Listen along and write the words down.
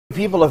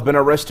People have been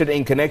arrested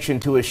in connection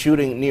to a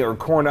shooting near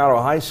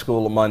Coronado High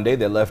School Monday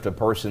that left a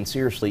person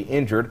seriously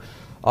injured.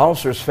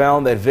 Officers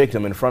found that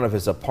victim in front of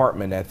his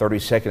apartment at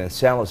 32nd and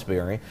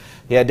Salisbury.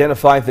 He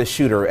identified the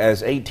shooter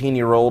as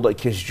 18-year-old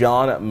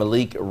Kishjan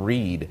Malik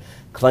Reed,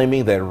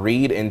 claiming that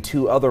Reed and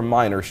two other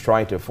minors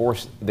tried to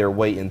force their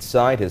way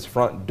inside his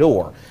front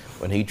door.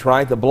 When he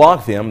tried to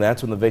block them,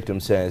 that's when the victim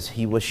says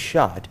he was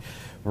shot.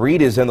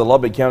 Reed is in the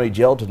Lubbock County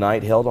Jail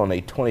tonight, held on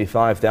a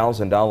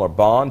 $25,000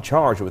 bond,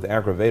 charged with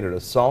aggravated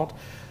assault.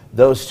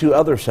 Those two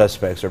other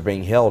suspects are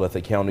being held at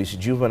the county's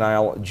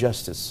Juvenile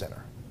Justice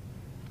Center.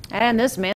 And this man